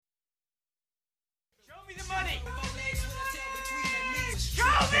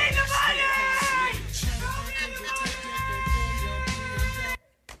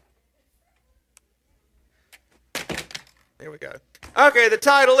go. Okay, the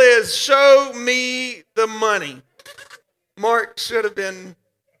title is Show Me the Money. Mark should have been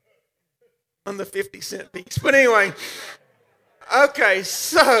on the 50-cent piece. But anyway, okay,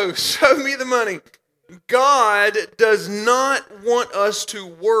 so show me the money. God does not want us to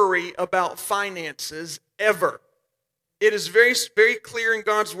worry about finances ever. It is very, very clear in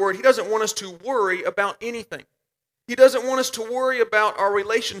God's word. He doesn't want us to worry about anything. He doesn't want us to worry about our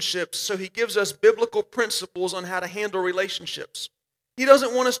relationships, so he gives us biblical principles on how to handle relationships. He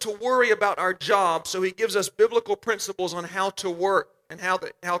doesn't want us to worry about our job, so he gives us biblical principles on how to work and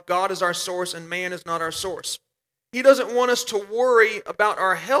how God is our source and man is not our source. He doesn't want us to worry about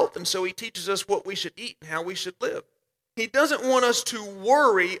our health, and so he teaches us what we should eat and how we should live. He doesn't want us to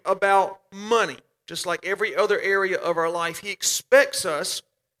worry about money, just like every other area of our life. He expects us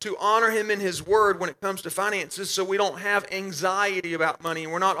to honor him in his word when it comes to finances so we don't have anxiety about money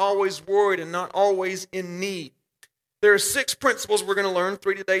and we're not always worried and not always in need. There are 6 principles we're going to learn,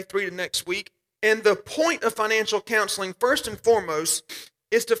 3 today, 3 to next week. And the point of financial counseling, first and foremost,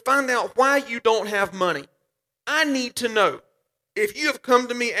 is to find out why you don't have money. I need to know. If you have come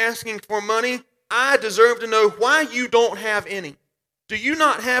to me asking for money, I deserve to know why you don't have any. Do you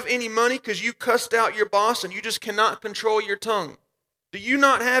not have any money because you cussed out your boss and you just cannot control your tongue? Do you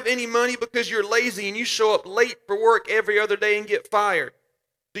not have any money because you're lazy and you show up late for work every other day and get fired?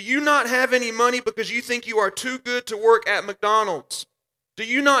 Do you not have any money because you think you are too good to work at McDonald's? Do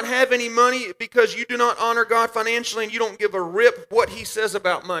you not have any money because you do not honor God financially and you don't give a rip what he says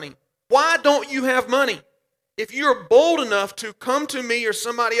about money? Why don't you have money? If you're bold enough to come to me or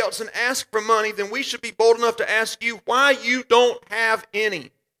somebody else and ask for money, then we should be bold enough to ask you why you don't have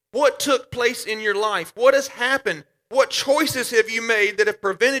any. What took place in your life? What has happened? What choices have you made that have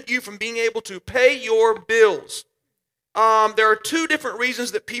prevented you from being able to pay your bills? There are 2 different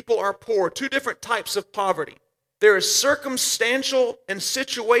reasons that people are poor, 2 different types of poverty. There is circumstantial and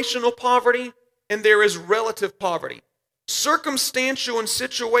situational poverty, and there is relative poverty. Circumstantial and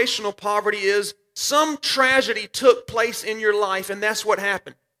situational poverty is some tragedy took place in your life, and that's what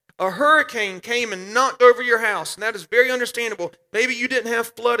happened. A hurricane came and knocked over your house, and that is very understandable. Maybe you didn't have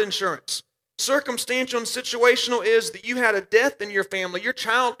flood insurance. Circumstantial and situational is that you had a death in your family, your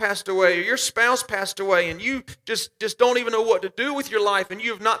child passed away, or your spouse passed away, and you just don't even know what to do with your life, and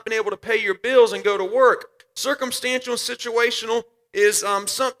you have not been able to pay your bills and go to work. Circumstantial and situational is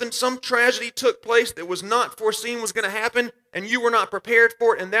some tragedy took place that was not foreseen was going to happen, and you were not prepared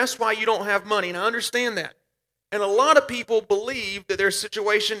for it, and that's why you don't have money. And I understand that. And a lot of people believe that their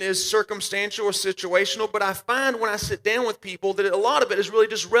situation is circumstantial or situational, but I find when I sit down with people that a lot of it is really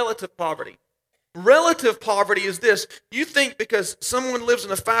just relative poverty. Relative poverty is this. You think because someone lives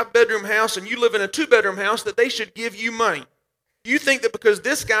in a 5-bedroom house and you live in a 2-bedroom house that they should give you money. You think that because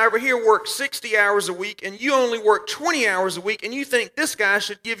this guy over here works 60 hours a week and you only work 20 hours a week and you think this guy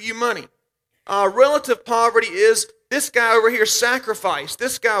should give you money. Relative poverty is this guy over here sacrificed,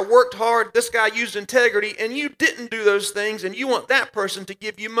 this guy worked hard, this guy used integrity, and you didn't do those things and you want that person to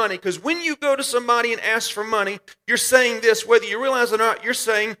give you money. Because when you go to somebody and ask for money, you're saying this, whether you realize it or not, you're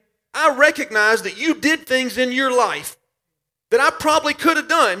saying, I recognize that you did things in your life that I probably could have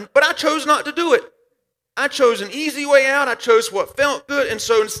done, but I chose not to do it. I chose an easy way out. I chose what felt good. And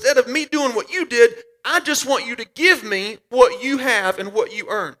so instead of me doing what you did, I just want you to give me what you have and what you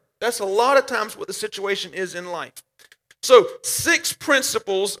earn. That's a lot of times what the situation is in life. So 6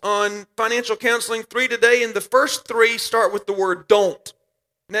 principles on financial counseling, 3 today. And the first 3 start with the word don't.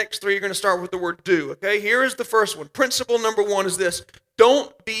 Next 3 are going to start with the word do. Okay, here is the first one. Principle number 1 is this.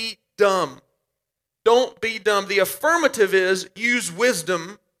 Don't be dumb. Don't be dumb. The affirmative is use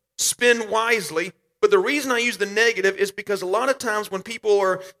wisdom, spend wisely. But the reason I use the negative is because a lot of times when people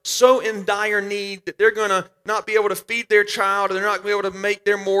are so in dire need that they're going to not be able to feed their child or they're not going to be able to make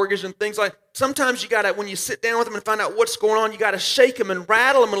their mortgage and things like that, sometimes you got to, when you sit down with them and find out what's going on, you got to shake them and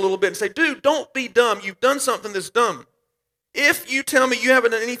rattle them a little bit and say, dude, don't be dumb. You've done something that's dumb. If you tell me you haven't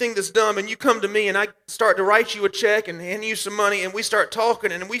done anything that's dumb and you come to me and I start to write you a check and hand you some money and we start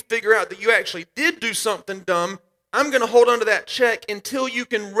talking and we figure out that you actually did do something dumb, I'm going to hold on to that check until you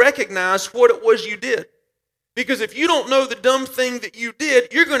can recognize what it was you did. Because if you don't know the dumb thing that you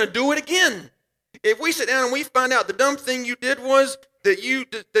did, you're going to do it again. If we sit down and we find out the dumb thing you did was that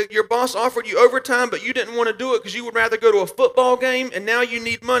your boss offered you overtime, but you didn't want to do it because you would rather go to a football game and now you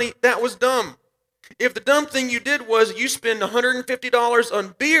need money, that was dumb. If the dumb thing you did was you spend $150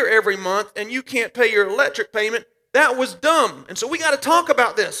 on beer every month and you can't pay your electric payment, that was dumb. And so we got to talk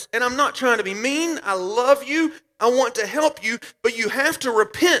about this. And I'm not trying to be mean. I love you. I want to help you. But you have to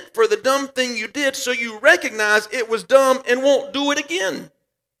repent for the dumb thing you did so you recognize it was dumb and won't do it again.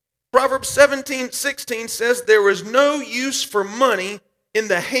 Proverbs 17:16 says, there is no use for money in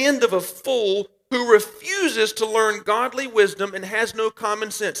the hand of a fool who refuses to learn godly wisdom and has no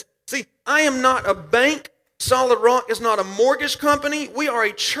common sense. See, I am not a bank. Solid Rock is not a mortgage company. We are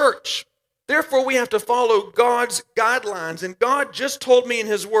a church. Therefore, we have to follow God's guidelines. And God just told me in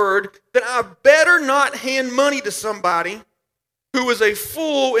His Word that I better not hand money to somebody who is a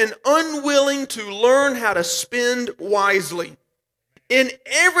fool and unwilling to learn how to spend wisely. In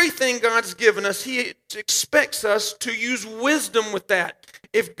everything God's given us, He expects us to use wisdom with that.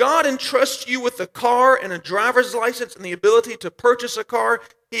 If God entrusts you with a car and a driver's license and the ability to purchase a car,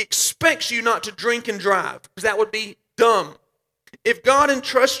 He expects you not to drink and drive, because that would be dumb. If God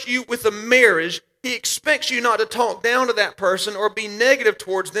entrusts you with a marriage, He expects you not to talk down to that person or be negative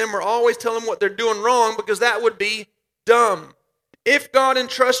towards them or always tell them what they're doing wrong, because that would be dumb. If God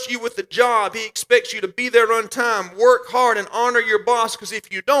entrusts you with a job, He expects you to be there on time, work hard, and honor your boss, because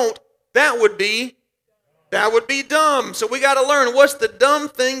if you don't, that would be dumb. So we got to learn, what's the dumb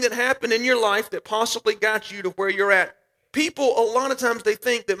thing that happened in your life that possibly got you to where you're at? People, a lot of times, they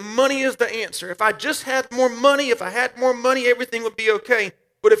think that money is the answer. If I just had more money, everything would be okay.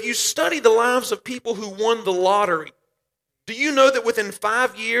 But if you study the lives of people who won the lottery, do you know that within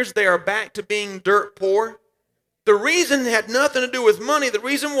 5 years they are back to being dirt poor? The reason had nothing to do with money. The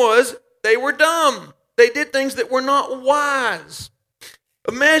reason was they were dumb. They did things that were not wise.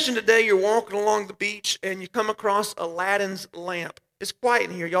 Imagine today you're walking along the beach and you come across Aladdin's lamp. It's quiet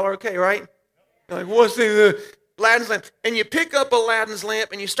in here. Y'all are okay, right? You're like, what's the Aladdin's lamp? And you pick up Aladdin's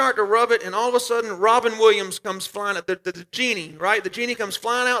lamp and you start to rub it, and all of a sudden Robin Williams comes flying out, the genie, right? The genie comes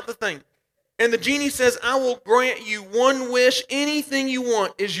flying out the thing. And the genie says, I will grant you one wish. Anything you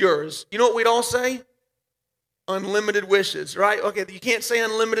want is yours. You know what we'd all say? Unlimited wishes, right? Okay, you can't say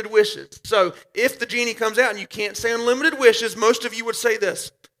unlimited wishes. So if the genie comes out and you can't say unlimited wishes, most of you would say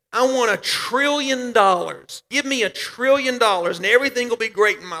this: I want $1 trillion. Give me $1 trillion and everything will be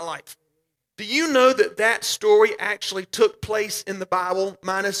great in my life. Do you know that that story actually took place in the Bible,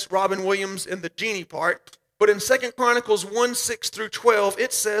 minus Robin Williams and the genie part? But in 2 Chronicles 1:6-12,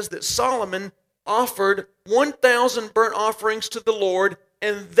 it says that Solomon offered 1,000 burnt offerings to the Lord,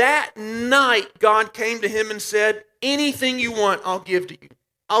 and that night God came to him and said, anything you want, I'll give to you.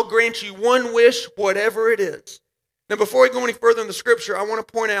 I'll grant you one wish, whatever it is. Now, before we go any further in the scripture, I want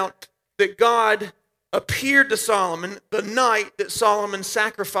to point out that God appeared to Solomon the night that Solomon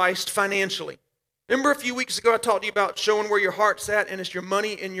sacrificed financially. Remember a few weeks ago I talked to you about showing where your heart's at, and it's your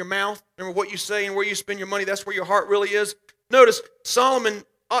money in your mouth. Remember what you say and where you spend your money, that's where your heart really is. Notice Solomon,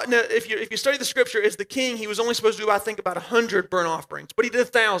 now if you study the scripture, as the king, he was only supposed to do, I think, about 100 burnt offerings, but he did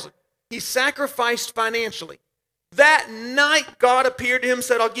 1,000. He sacrificed financially. That night God appeared to him and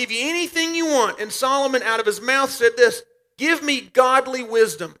said, I'll give you anything you want. And Solomon out of his mouth said this: give me godly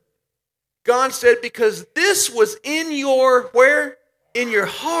wisdom. God said, because this was in your, where? In your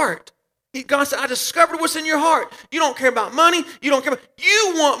heart. God said, I discovered what's in your heart. You don't care about money. You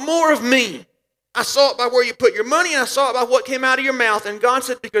want more of me. I saw it by where you put your money, and I saw it by what came out of your mouth. And God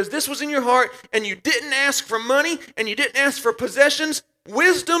said, because this was in your heart, and you didn't ask for money, and you didn't ask for possessions,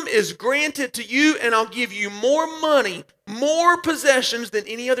 wisdom is granted to you, and I'll give you more money, more possessions than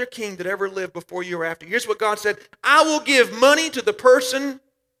any other king that ever lived before you or after. Here's what God said: I will give money to the person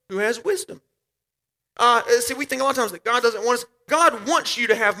who has wisdom. See, we think a lot of times that God doesn't want us. God wants you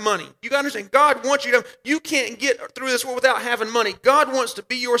to have money. You got to understand, God wants you to have, you can't get through this world without having money. God wants to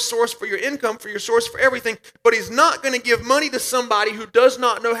be your source for your income, for your source for everything, but He's not going to give money to somebody who does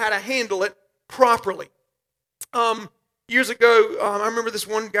not know how to handle it properly. Years ago, I remember this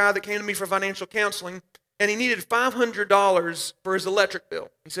one guy that came to me for financial counseling, and he needed $500 for his electric bill.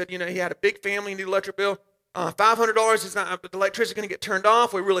 He said, he had a big family, he needed an electric bill. $500 is not, the electricity is going to get turned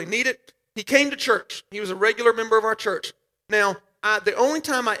off. We really need it. He came to church. He was a regular member of our church. Now, the only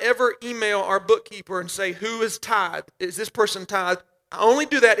time I ever email our bookkeeper and say, who is tithe? Is this person tithe? I only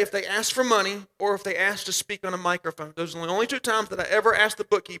do that if they ask for money or if they ask to speak on a microphone. Those are the only two times that I ever ask the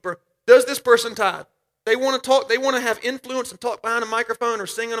bookkeeper, does this person tithe? They want to talk, they want to have influence and talk behind a microphone or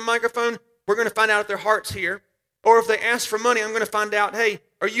sing on a microphone. We're going to find out if their heart's here. Or if they ask for money, I'm going to find out, hey,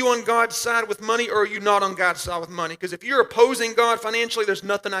 are you on God's side with money, or are you not on God's side with money? Because if you're opposing God financially, there's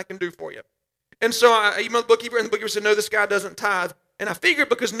nothing I can do for you. And so I emailed the bookkeeper, and the bookkeeper said, no, this guy doesn't tithe. And I figured,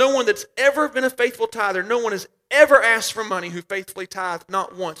 because no one that's ever been a faithful tither, no one has ever asked for money who faithfully tithed,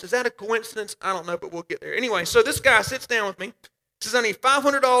 not once. Is that a coincidence? I don't know, but we'll get there. Anyway, so this guy sits down with me, says, I need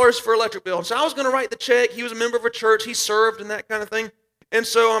 $500 for electric bill. And so I was going to write the check. He was a member of a church. He served and that kind of thing. And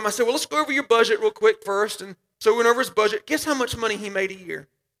so I said, well, let's go over your budget real quick first. And so we went over his budget. Guess how much money he made a year?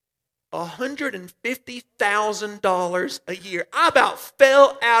 $150,000 a year. I about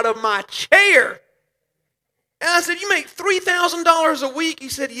fell out of my chair. And I said, you make $3,000 a week? He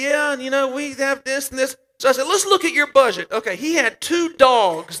said, yeah, and we have this and this. So I said, let's look at your budget. Okay, he had 2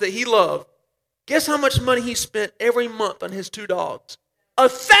 dogs that he loved. Guess how much money he spent every month on his 2 dogs?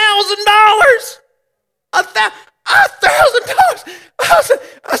 $1,000! $1,000! I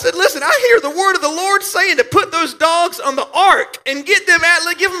said, listen, I hear the word of the Lord saying to put those dogs on the ark and give them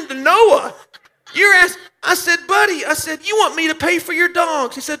to Noah. You're asking, I said, buddy, you want me to pay for your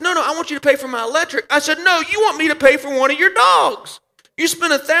dogs? He said, no, I want you to pay for my electric. I said, no, you want me to pay for one of your dogs. You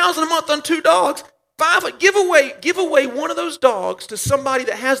spend $1,000 a month on 2 dogs. Give away one of those dogs to somebody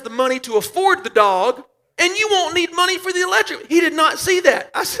that has the money to afford the dog, and you won't need money for the electric. He did not see that.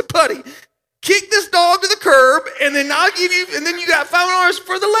 I said, buddy, kick this dog to the curb, and then I'll give you, and then you got $5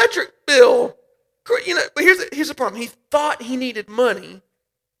 for the electric bill. But here's the problem. He thought he needed money.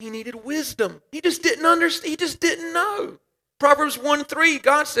 He needed wisdom. He just didn't understand. He just didn't know. Proverbs 1:3,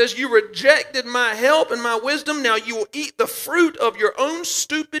 God says, you rejected my help and my wisdom. Now you will eat the fruit of your own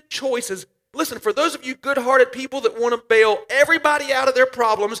stupid choices. Listen, for those of you good-hearted people that want to bail everybody out of their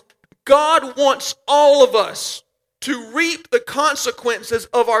problems, God wants all of us to reap the consequences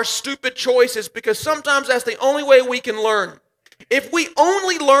of our stupid choices, because sometimes that's the only way we can learn. If we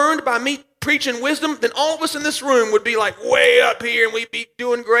only learned by me preaching wisdom, then all of us in this room would be like way up here and we'd be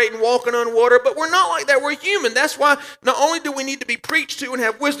doing great and walking on water, but we're not like that. We're human. That's why not only do we need to be preached to and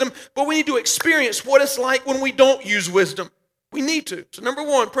have wisdom, but we need to experience what it's like when we don't use wisdom. We need to. So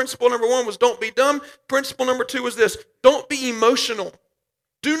principle number one was don't be dumb. Principle number 2 was this: don't be emotional.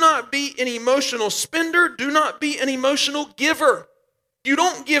 Do not be an emotional spender. Do not be an emotional giver. You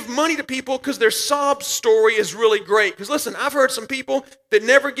don't give money to people because their sob story is really great. Because listen, I've heard some people that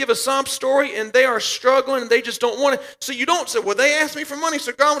never give a sob story and they are struggling and they just don't want it. So you don't say, well, they asked me for money.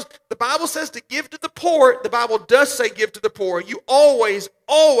 So the Bible says to give to the poor. The Bible does say give to the poor. You always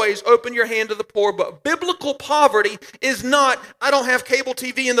open your hand to the poor. But biblical poverty is not, I don't have cable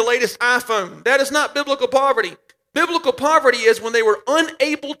TV and the latest iPhone. That is not biblical poverty. Biblical poverty is when they were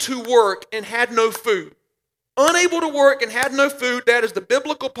unable to work and had no food. Unable to work and had no food, that is the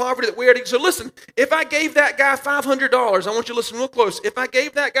biblical poverty that we are. So listen, if I gave that guy $500, I want you to listen real close. If I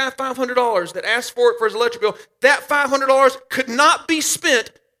gave that guy $500 that asked for it for his electric bill, that $500 could not be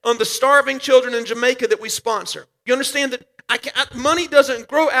spent on the starving children in Jamaica that we sponsor. You understand that money doesn't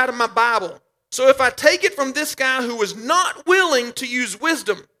grow out of my Bible. So if I take it from this guy who was not willing to use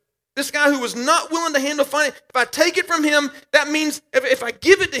wisdom, this guy who was not willing to handle finance, if I take it from him, that means, if I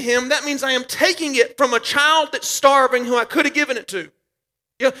give it to him, that means I am taking it from a child that's starving who I could have given it to.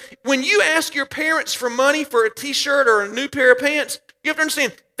 When you ask your parents for money for a t-shirt or a new pair of pants, you have to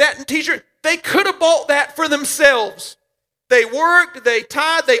understand, that t-shirt, they could have bought that for themselves. They worked, they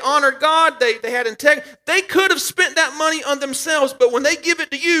tithed, they honored God, they had integrity. They could have spent that money on themselves, but when they give it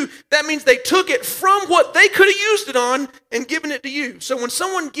to you, that means they took it from what they could have used it on and given it to you. So when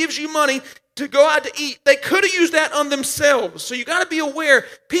someone gives you money to go out to eat, they could have used that on themselves. So you got to be aware,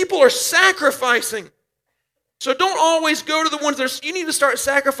 people are sacrificing. So don't always go to the ones that you need to start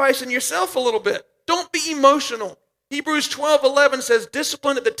sacrificing yourself a little bit. Don't be emotional. Hebrews 12:11 says,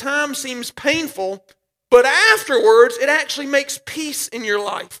 discipline at the time seems painful, but afterwards, it actually makes peace in your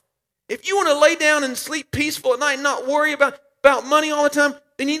life. If you want to lay down and sleep peaceful at night and not worry about money all the time,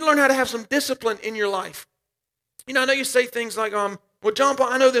 then you need to learn how to have some discipline in your life. I know you say things like, well, John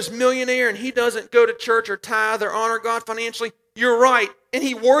Paul, I know this millionaire and he doesn't go to church or tithe or honor God financially. You're right. And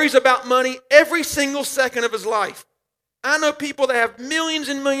he worries about money every single second of his life. I know people that have millions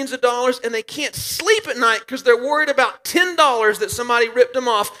and millions of dollars and they can't sleep at night because they're worried about $10 that somebody ripped them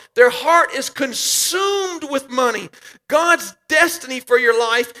off. Their heart is consumed with money. God's destiny for your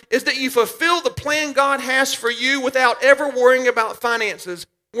life is that you fulfill the plan God has for you without ever worrying about finances.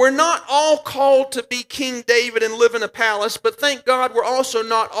 We're not all called to be King David and live in a palace, but thank God we're also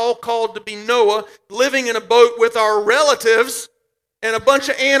not all called to be Noah, living in a boat with our relatives and a bunch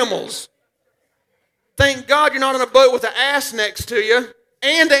of animals. Thank God you're not on a boat with an ass next to you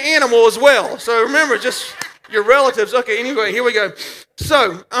and an animal as well. So remember, just your relatives. Okay, anyway, here we go.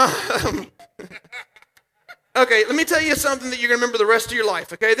 So, okay, let me tell you something that you're going to remember the rest of your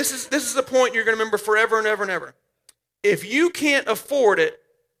life, okay? This is a point you're going to remember forever and ever and ever. If you can't afford it,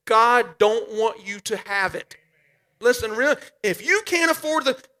 God don't want you to have it. Listen, really, if you can't afford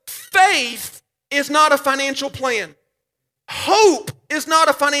faith is not a financial plan. Hope is not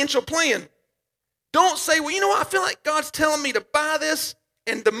a financial plan. Don't say, well, you know what, I feel like God's telling me to buy this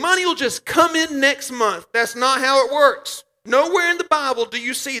and the money will just come in next month. That's not how it works. Nowhere in the Bible do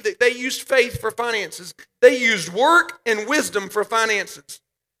you see that they used faith for finances. They used work and wisdom for finances.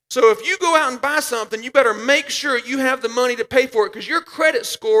 So if you go out and buy something, you better make sure you have the money to pay for it because your credit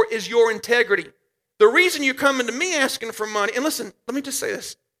score is your integrity. The reason you're coming to me asking for money, and listen, let me just say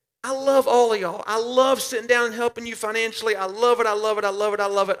this. I love all of y'all. I love sitting down and helping you financially. I love it, I love it, I love it, I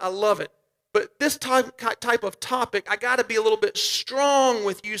love it, I love it. But this type of topic, I got to be a little bit strong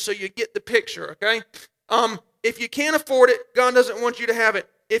with you so you get the picture, okay? If you can't afford it, God doesn't want you to have it.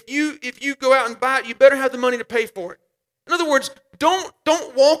 If you go out and buy it, you better have the money to pay for it. In other words,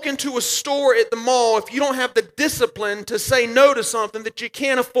 don't walk into a store at the mall if you don't have the discipline to say no to something that you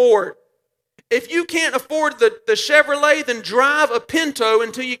can't afford. If you can't afford the Chevrolet, then drive a Pinto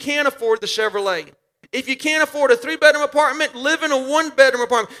until you can't afford the Chevrolet. If you can't afford a 3-bedroom apartment, live in a 1-bedroom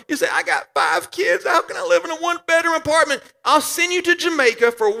apartment. You say, I got 5 kids. How can I live in a 1-bedroom apartment? I'll send you to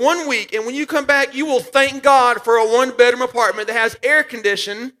Jamaica for 1 week, and when you come back, you will thank God for a 1-bedroom apartment that has air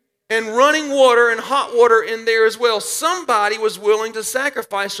conditioning and running water and hot water in there as well. Somebody was willing to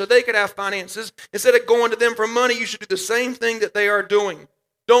sacrifice so they could have finances. Instead of going to them for money, you should do the same thing that they are doing.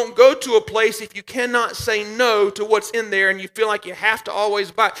 Don't go to a place if you cannot say no to what's in there and you feel like you have to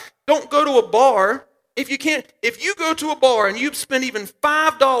always buy. Don't go to a bar. If you go to a bar and you spend even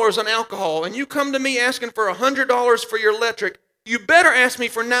 $5 on alcohol and you come to me asking for $100 for your electric, you better ask me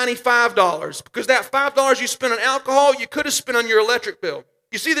for $95 because that $5 you spent on alcohol, you could have spent on your electric bill.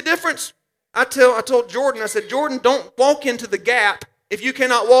 You see the difference? I told Jordan, I said, Jordan, don't walk into the Gap if you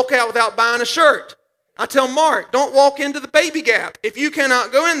cannot walk out without buying a shirt. I tell Mark, don't walk into the Baby Gap if you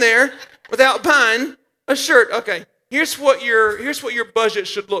cannot go in there without buying a shirt. Okay, here's what your budget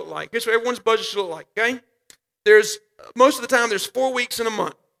should look like. Here's what everyone's budget should look like, okay? Most of the time, there's 4 weeks in a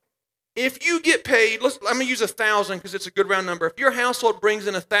month. If you get paid, I'm going to use 1,000 because it's a good round number. If your household brings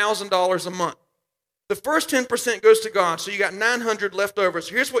in $1,000 a month, the first 10% goes to God, so you got $900 left over.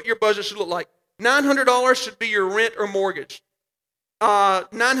 So here's what your budget should look like. $900 should be your rent or mortgage.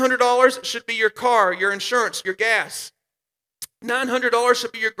 $900 should be your car, your insurance, your gas. $900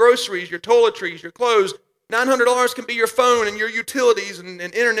 should be your groceries, your toiletries, your clothes. $900 can be your phone and your utilities and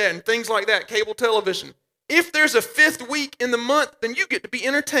internet and things like that, cable television. If there's a 5th week in the month, then you get to be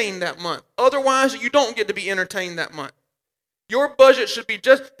entertained that month. Otherwise, you don't get to be entertained that month. Your budget should be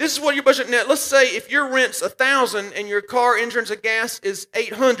this is what your budget net. Let's say if your rent's $1,000 and your car insurance and gas is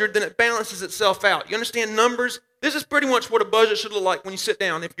 $800, then it balances itself out. You understand numbers? This is pretty much what a budget should look like when you sit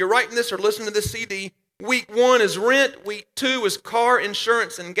down. If you're writing this or listening to this CD, week 1 is rent, week 2 is car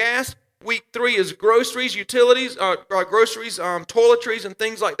insurance and gas, week 3 is groceries, utilities, groceries, toiletries and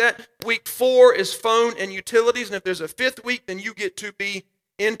things like that. Week 4 is phone and utilities, and if there's a 5th week, then you get to be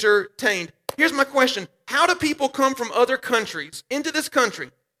entertained. Here's my question. How do people come from other countries into this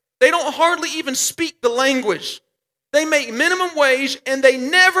country? They don't hardly even speak the language. They make minimum wage and they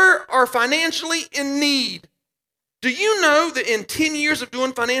never are financially in need. Do you know that in 10 years of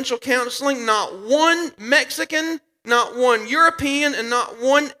doing financial counseling, not one Mexican, not one European, and not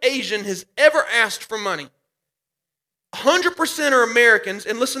one Asian has ever asked for money? 100% are Americans,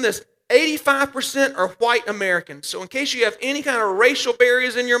 and listen to this, 85% are white Americans. So in case you have any kind of racial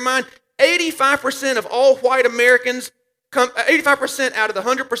barriers in your mind, 85% of all white Americans, 85% out of the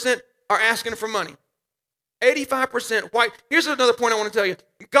 100% are asking for money. 85% white. Here's another point I want to tell you.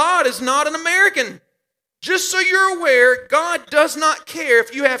 God is not an American. Just so you're aware, God does not care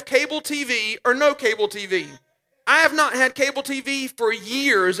if you have cable TV or no cable TV. I have not had cable TV for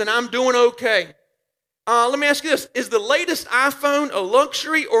years, and I'm doing okay. Let me ask you this. Is the latest iPhone a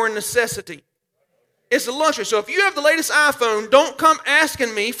luxury or a necessity? It's a luxury. So if you have the latest iPhone, don't come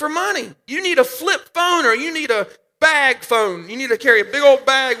asking me for money. You need a flip phone or you need a bag phone. You need to carry a big old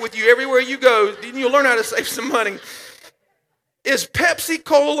bag with you everywhere you go. Then you'll learn how to save some money. Is Pepsi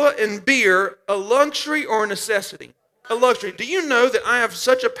Cola and beer a luxury or a necessity? A luxury. Do you know that I have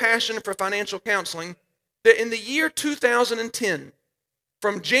such a passion for financial counseling that in the year 2010,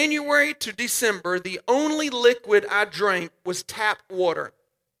 from January to December, the only liquid I drank was tap water.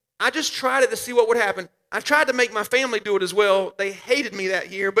 I just tried it to see what would happen. I tried to make my family do it as well. They hated me that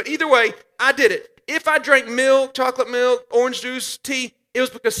year, but either way, I did it. If I drank milk, chocolate milk, orange juice, tea, it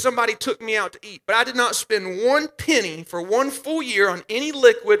was because somebody took me out to eat. But I did not spend 1 penny for 1 full year on any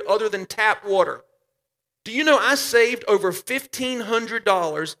liquid other than tap water. Do you know I saved over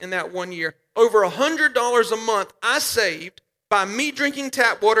 $1,500 in that 1 year? Over $100 a month I saved by me drinking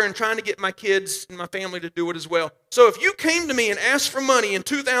tap water and trying to get my kids and my family to do it as well. So if you came to me and asked for money in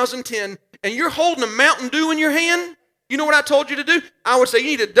 2010 and you're holding a Mountain Dew in your hand, you know what I told you to do? I would say you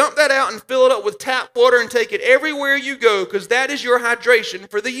need to dump that out and fill it up with tap water and take it everywhere you go because that is your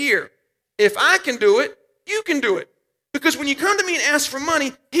hydration for the year. If I can do it, you can do it. Because when you come to me and ask for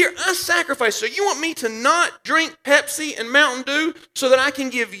money, here, I sacrifice. So you want me to not drink Pepsi and Mountain Dew so that I can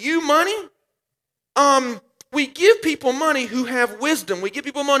give you money? We give people money who have wisdom. We give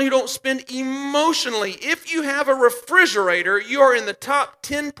people money who don't spend emotionally. If you have a refrigerator, you are in the top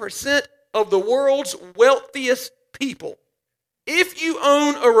 10% of the world's wealthiest people. If you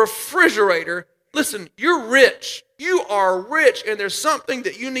own a refrigerator, listen, you're rich. You are rich, and there's something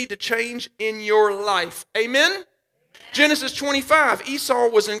that you need to change in your life. Amen? Genesis 25, Esau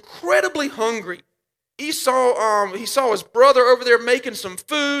was incredibly hungry. He saw his brother over there making some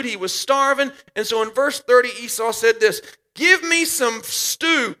food. He was starving. And so in verse 30, Esau said this, give me some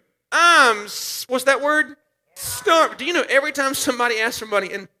stew. What's that word? Starved. Do you know every time somebody asks for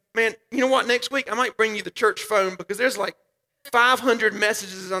money, and man, you know what, next week I might bring you the church phone because there's like 500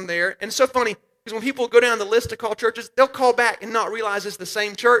 messages on there. And it's so funny because when people go down the list to call churches, they'll call back and not realize it's the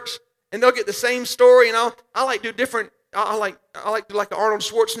same church. And they'll get the same story. And I like do different. I like do like the Arnold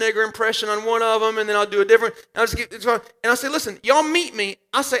Schwarzenegger impression on one of them, and then I'll do a different. And I say, listen, y'all meet me.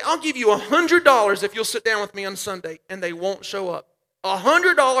 I say, I'll give you $100 if you'll sit down with me on Sunday, and they won't show up.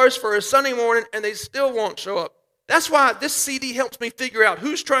 $100 for a Sunday morning, and they still won't show up. That's why this CD helps me figure out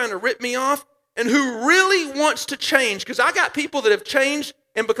who's trying to rip me off and who really wants to change. Because I got people that have changed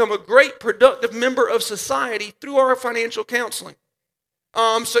and become a great productive member of society through our financial counseling.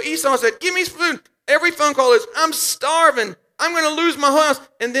 So Esau said, give me some food. Every phone call is, I'm starving. I'm going to lose my house.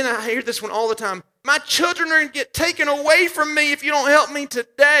 And then I hear this one all the time. My children are going to get taken away from me if you don't help me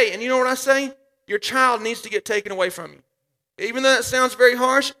today. And you know what I say? Your child needs to get taken away from you. Even though that sounds very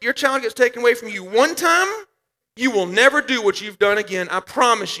harsh, your child gets taken away from you one time, you will never do what you've done again. I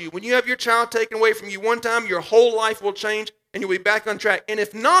promise you. When you have your child taken away from you one time, your whole life will change and you'll be back on track. And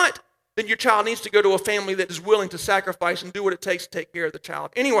if not, then your child needs to go to a family that is willing to sacrifice and do what it takes to take care of the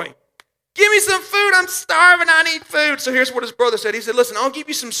child. Anyway, give me some food. I'm starving. I need food. So here's what his brother said. He said, listen, I'll give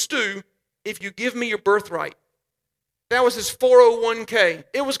you some stew if you give me your birthright. That was his 401k.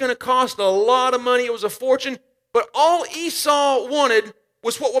 It was going to cost a lot of money. It was a fortune. But all Esau wanted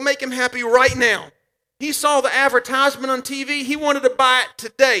was what will make him happy right now. He saw the advertisement on TV. He wanted to buy it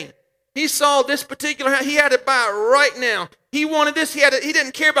today. He saw this particular house. He had to buy it right now. He wanted this. He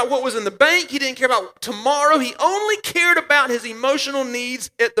didn't care about what was in the bank. He didn't care about tomorrow. He only cared about his emotional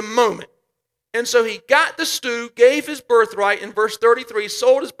needs at the moment. And so he got the stew, gave his birthright in verse 33,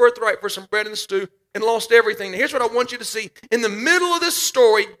 sold his birthright for some bread and stew, and lost everything. Now, here's what I want you to see. In the middle of this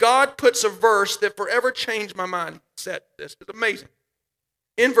story, God puts a verse that forever changed my mindset. This is amazing.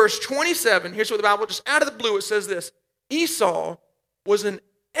 In verse 27, here's what the Bible, just out of the blue, it says this. Esau was an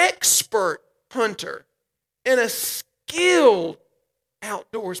expert hunter and a skilled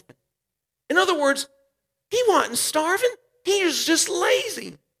outdoorsman. In other words, he wasn't starving. He was just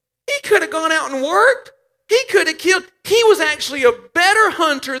lazy. He could have gone out and worked. He could have killed. He was actually a better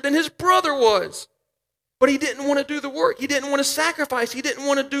hunter than his brother was. But he didn't want to do the work. He didn't want to sacrifice. He didn't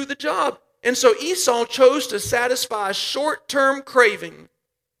want to do the job. And so Esau chose to satisfy short-term craving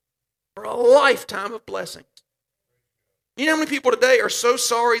for a lifetime of blessings. You know how many people today are so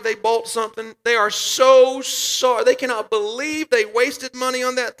sorry they bought something? They are so sorry. They cannot believe they wasted money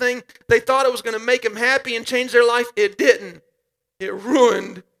on that thing. They thought it was going to make them happy and change their life. It didn't. It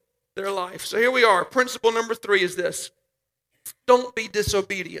ruined their life. So here we are. Principle number 3 is this. Don't be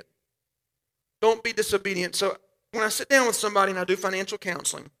disobedient. Don't be disobedient. So when I sit down with somebody and I do financial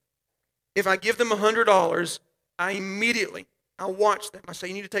counseling, if I give them $100, I watch them. I say,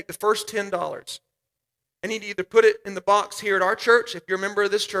 you need to take the first $10. I need to either put it in the box here at our church, if you're a member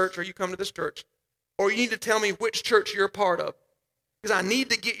of this church or you come to this church, or you need to tell me which church you're a part of. Because I need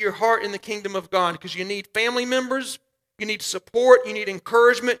to get your heart in the kingdom of God, because you need family members, you need support, you need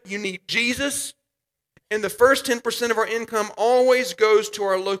encouragement, you need Jesus. And the first 10% of our income always goes to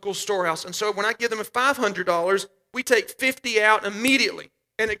our local storehouse. And so when I give them $500, we take 50 out immediately,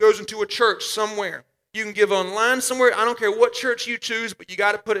 and it goes into a church somewhere. You can give online somewhere. I don't care what church you choose, but you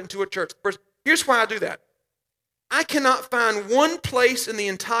got to put it into a church. First, here's why I do that. I cannot find one place in the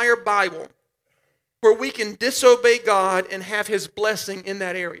entire Bible where we can disobey God and have His blessing in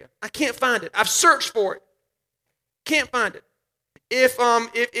that area. I can't find it. I've searched for it. Can't find it.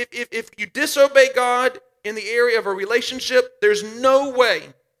 If you disobey God in the area of a relationship, there's no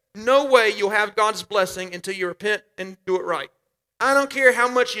way you'll have God's blessing until you repent and do it right. I don't care how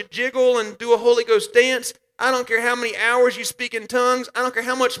much you jiggle and do a Holy Ghost dance. I don't care how many hours you speak in tongues. I don't care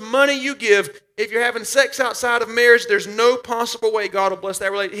how much money you give. If you're having sex outside of marriage, there's no possible way God will bless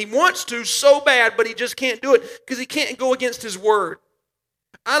that relationship. He wants to so bad, but He just can't do it because He can't go against His word.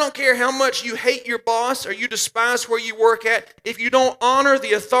 I don't care how much you hate your boss or you despise where you work at. If you don't honor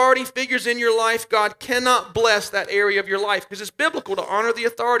the authority figures in your life, God cannot bless that area of your life, because it's biblical to honor the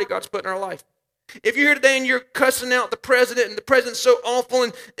authority God's put in our life. If you're here today and you're cussing out the president and the president's so awful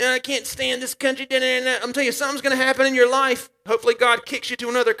and I can't stand this country, I'm telling you, something's going to happen in your life. Hopefully God kicks you to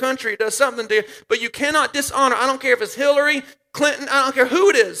another country, does something to you. But you cannot dishonor. I don't care if it's Hillary Clinton. I don't care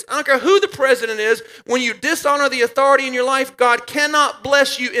who it is. I don't care who the president is. When you dishonor the authority in your life, God cannot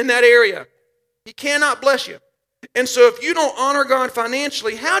bless you in that area. He cannot bless you. And so if you don't honor God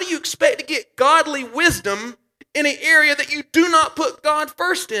financially, how do you expect to get godly wisdom in an area that you do not put God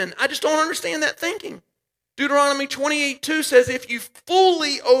first in? I just don't understand that thinking. Deuteronomy 28:2 says, if you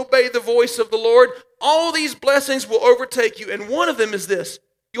fully obey the voice of the Lord, all these blessings will overtake you. And one of them is this: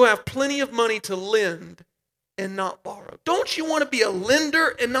 you'll have plenty of money to lend and not borrow. Don't you want to be a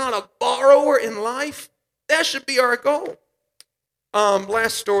lender and not a borrower in life? That should be our goal.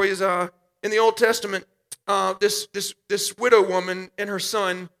 Last story is in the Old Testament. This widow woman and her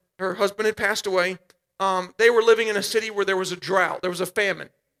son, her husband had passed away. They were living in a city where there was a drought. There was a famine.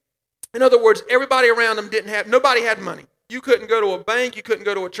 In other words, everybody around them nobody had money. You couldn't go to a bank. You couldn't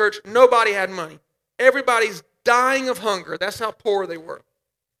go to a church. Nobody had money. Everybody's dying of hunger. That's how poor they were.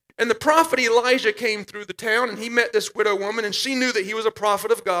 And the prophet Elijah came through the town, and he met this widow woman, and she knew that he was a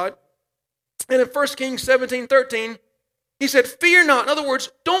prophet of God. And in 1 Kings 17:13, he said, fear not. In other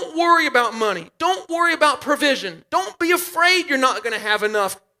words, don't worry about money. Don't worry about provision. Don't be afraid you're not going to have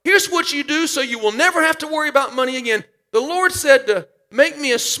enough. Here's what you do so you will never have to worry about money again. The Lord said to make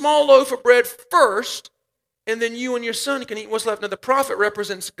me a small loaf of bread first, and then you and your son can eat what's left. Now, the prophet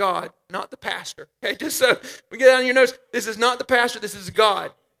represents God, not the pastor. Okay, just so we get down your notes, this is not the pastor, this is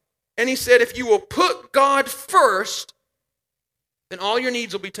God. And he said, if you will put God first, then all your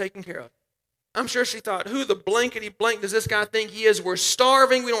needs will be taken care of. I'm sure she thought, who the blankety blank does this guy think he is? We're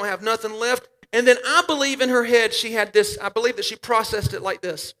starving, we don't have nothing left. And then I believe in her head she had this, I believe that she processed it like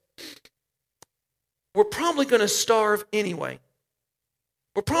this. We're probably going to starve anyway.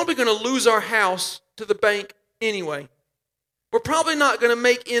 We're probably going to lose our house to the bank anyway. We're probably not going to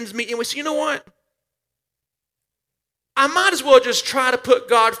make ends meet anyway. So you know what? I might as well just try to put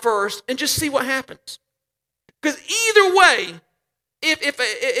God first and just see what happens. Because either way,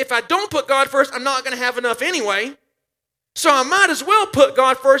 if I don't put God first, I'm not going to have enough anyway. So I might as well put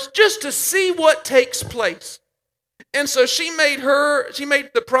God first just to see what takes place. And so she made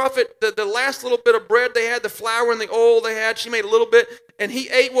the prophet, the last little bit of bread they had, the flour and the oil they had, she made a little bit, and he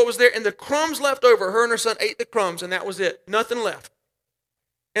ate what was there, and the crumbs left over, her and her son ate the crumbs, and that was it. Nothing left.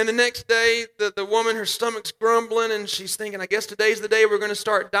 And the next day, the woman, her stomach's grumbling, and she's thinking, I guess today's the day we're going to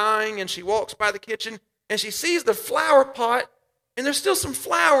start dying. And she walks by the kitchen, and she sees the flour pot, and there's still some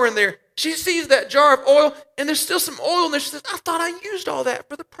flour in there. She sees that jar of oil, and there's still some oil in there. She says, I thought I used all that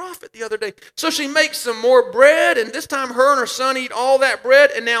for the prophet the other day. So she makes some more bread, and this time her and her son eat all that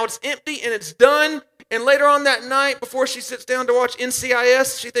bread, and now it's empty, and it's done. And later on that night, before she sits down to watch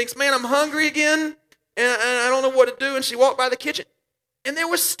NCIS, she thinks, man, I'm hungry again, and I don't know what to do. And she walked by the kitchen, and there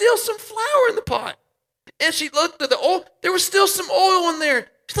was still some flour in the pot. And she looked at the oil. There was still some oil in there.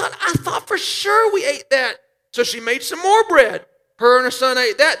 She thought, I thought for sure we ate that. So she made some more bread. Her and her son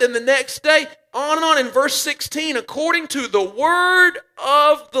ate that. Then the next day, on and on in verse 16, according to the word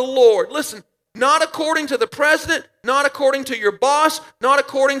of the Lord. Listen, not according to the president, not according to your boss, not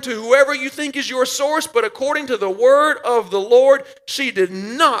according to whoever you think is your source, but according to the word of the Lord, she did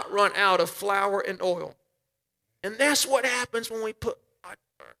not run out of flour and oil. And that's what happens when we put God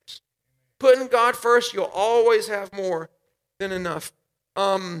first. Putting God first, you'll always have more than enough.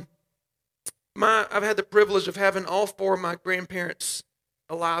 I've had the privilege of having all four of my grandparents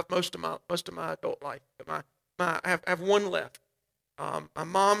alive most of my adult life. But I have one left. My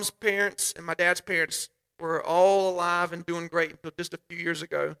mom's parents and my dad's parents were all alive and doing great until just a few years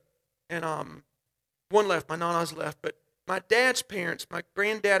ago. And one left, my nana's left. But my dad's parents, my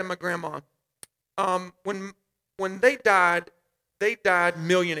granddad and my grandma, when they died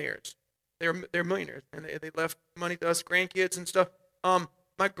millionaires. They're millionaires, and they left money to us grandkids and stuff.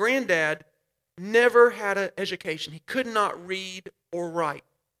 My granddad never had an education. He could not read or write.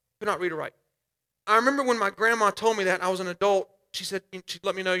 Could not read or write. I remember when my grandma told me that, and I was an adult, she said, she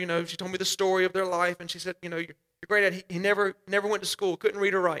let me know, she told me the story of their life, and she said, your granddad, he never went to school, couldn't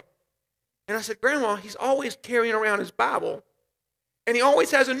read or write. And I said, Grandma, he's always carrying around his Bible, and he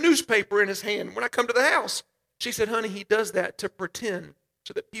always has a newspaper in his hand when I come to the house. She said, honey, he does that to pretend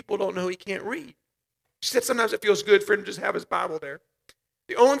so that people don't know he can't read. She said sometimes it feels good for him to just have his Bible there.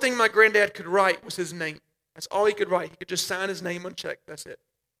 The only thing my granddad could write was his name. That's all he could write. He could just sign his name unchecked. That's it.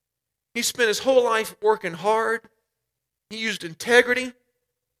 He spent his whole life working hard. He used integrity.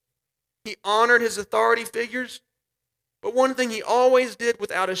 He honored his authority figures. But one thing he always did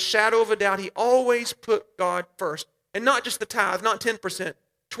without a shadow of a doubt, he always put God first. And not just the tithe, not 10%,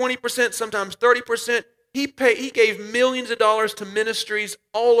 20%, sometimes 30%. He gave millions of dollars to ministries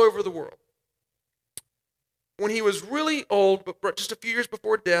all over the world. When he was really old, but just a few years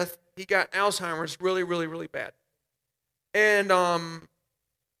before death, he got Alzheimer's really, really, really bad. And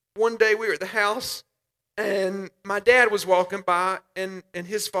one day we were at the house, and my dad was walking by, and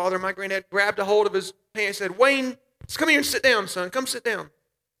his father, my granddad, grabbed a hold of his hand and said, "Wayne, just come here and sit down, son. Come sit down."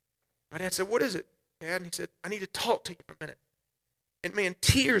 My dad said, "What is it, Dad?" And he said, "I need to talk to you for a minute." And man,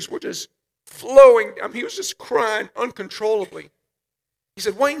 tears were just flowing. I mean, he was just crying uncontrollably. He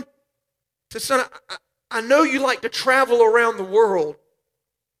said, "Wayne," he said, "son, I know you like to travel around the world."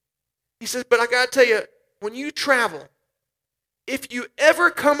 He says, "But I got to tell you, when you travel, if you ever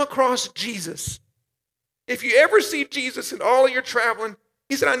come across Jesus, if you ever see Jesus in all of your traveling,"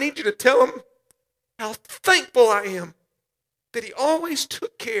 he said, "I need you to tell him how thankful I am that he always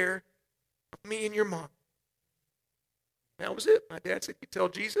took care of me and your mom." That was it. My dad said, "You tell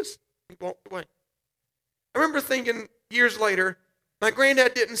Jesus," he walked away. I remember thinking years later, my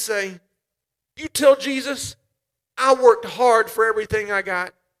granddad didn't say, "You tell Jesus, I worked hard for everything I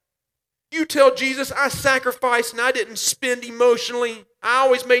got. You tell Jesus, I sacrificed and I didn't spend emotionally. I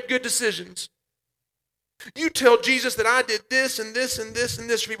always made good decisions. You tell Jesus that I did this and this and this and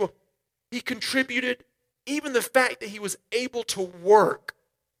this for people." He contributed, even the fact that he was able to work,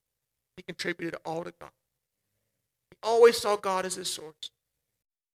 he contributed all to God. He always saw God as his source.